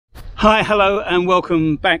Hi, hello and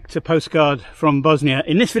welcome back to Postcard from Bosnia.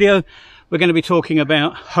 In this video we're going to be talking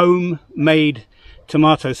about homemade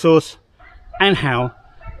tomato sauce and how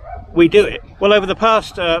we do it. Well, over the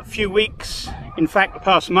past few weeks, in fact the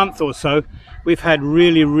past month or so, we've had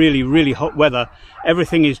really hot weather.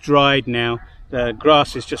 Everything is dried now, the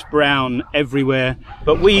grass is just brown everywhere,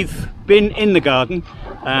 but we've been in the garden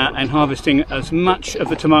and harvesting as much of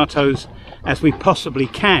the tomatoes as we possibly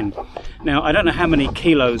can. Now, I don't know how many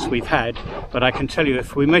kilos we've had, but I can tell you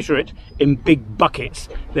if we measure it in big buckets,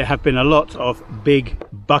 there have been a lot of big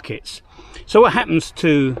buckets. So what happens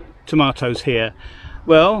to tomatoes here?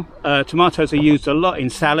 Well, tomatoes are used a lot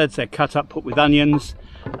in salads. They're cut up, put with onions,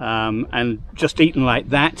 and just eaten like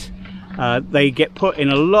that. They get put in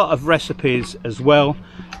a lot of recipes as well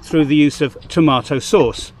through the use of tomato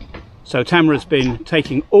sauce. So Tamara's been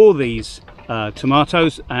taking all these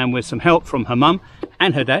tomatoes, and with some help from her mum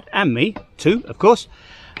and her dad and me too, of course,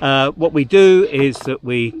 what we do is that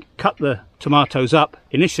we cut the tomatoes up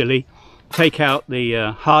initially, take out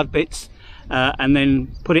the hard bits, and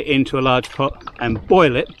then put it into a large pot and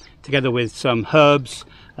boil it together with some herbs.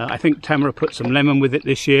 I think Tamara put some lemon with it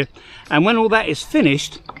this year, and when all that is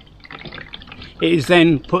finished, it is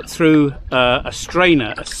then put through a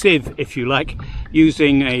strainer, a sieve if you like,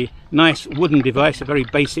 using a nice wooden device, a very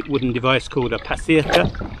basic wooden device called a pasirka.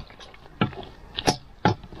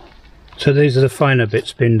 So these are the finer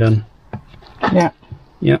bits being done. Yeah.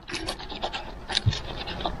 Yeah.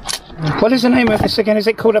 What is the name of this again? Is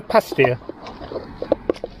it called a pastir?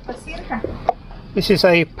 Pasirka. This is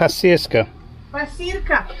a pasirka.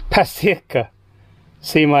 Pasirka. Pasirka.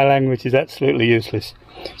 See, my language is absolutely useless.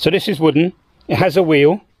 So this is wooden. It has a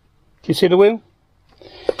wheel. Do you see the wheel?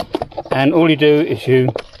 And all you do is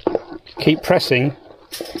you keep pressing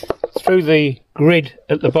through the grid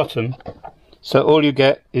at the bottom, so all you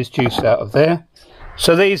get is juice out of there.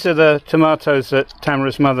 So these are the tomatoes that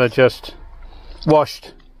Tamara's mother just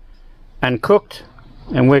washed and cooked,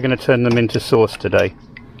 and we're going to turn them into sauce today.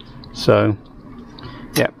 So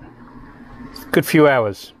yeah, good few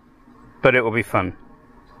hours, but it will be fun.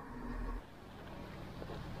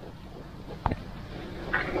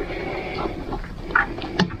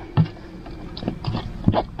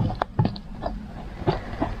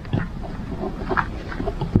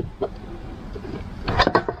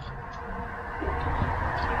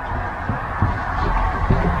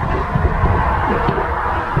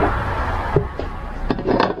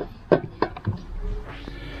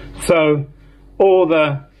 So all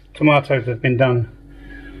the tomatoes have been done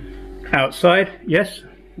outside, yes?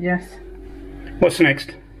 Yes. What's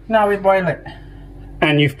next? Now we boil it.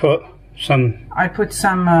 And you've put some... I put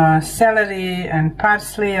some celery and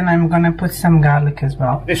parsley, and I'm gonna put some garlic as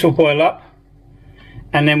well. This will boil up,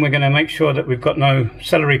 and then we're going to make sure that we've got no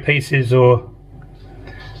celery pieces or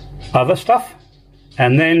other stuff,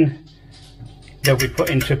 and then they'll be put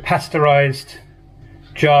into pasteurized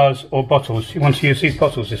jars or bottles. You want to use these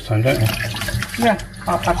bottles this time, don't you? Yeah,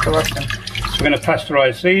 I'll have to wash them. So we're going to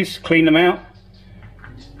pasteurize these, clean them out,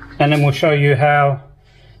 and then we'll show you how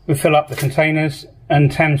we fill up the containers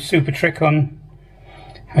and Tam's super trick on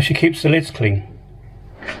how she keeps the lids clean.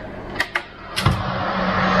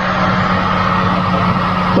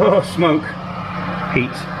 Oh, smoke,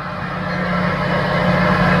 heat.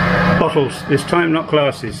 Bottles, this time not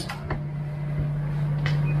glasses.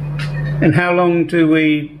 And how long do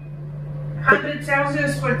we... 100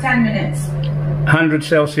 Celsius for 10 minutes. 100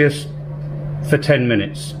 Celsius for 10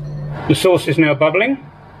 minutes. The sauce is now bubbling,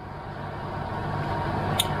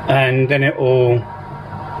 and then it will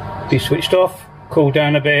be switched off, cooled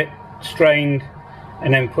down a bit, strained,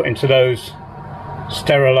 and then put into those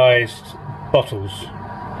sterilized bottles.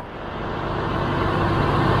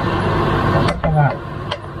 Look at that.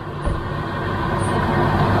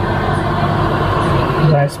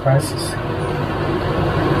 Nice spices.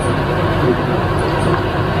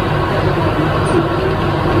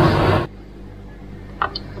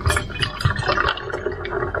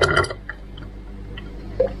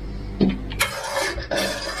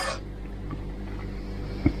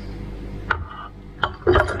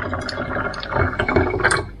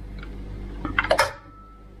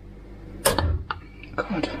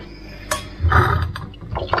 God.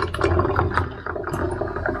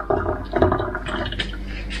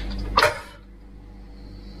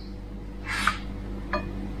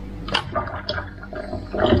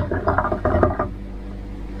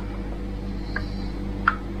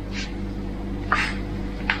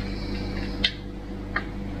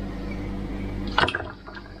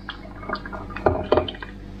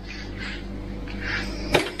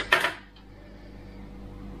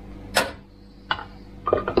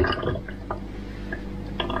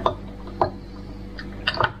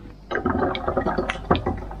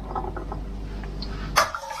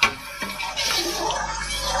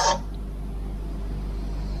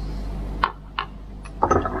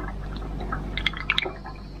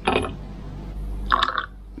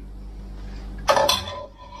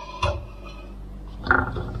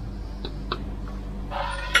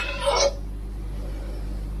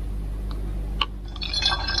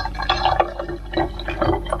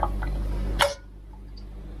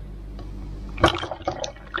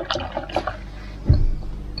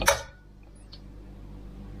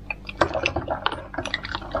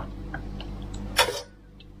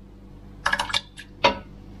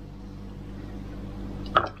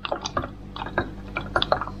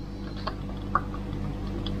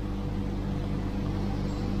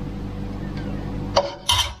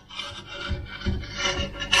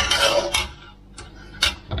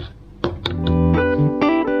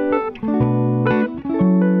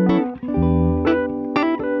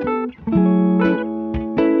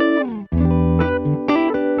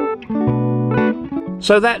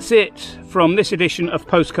 So that's it from this edition of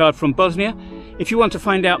Postcard from Bosnia. If you want to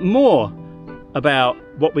find out more about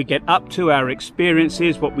what we get up to, our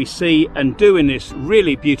experiences, what we see and do in this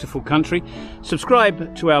really beautiful country,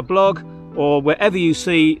 subscribe to our blog, or wherever you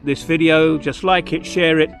see this video, just like it,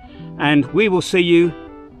 share it, and we will see you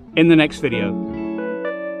in the next video.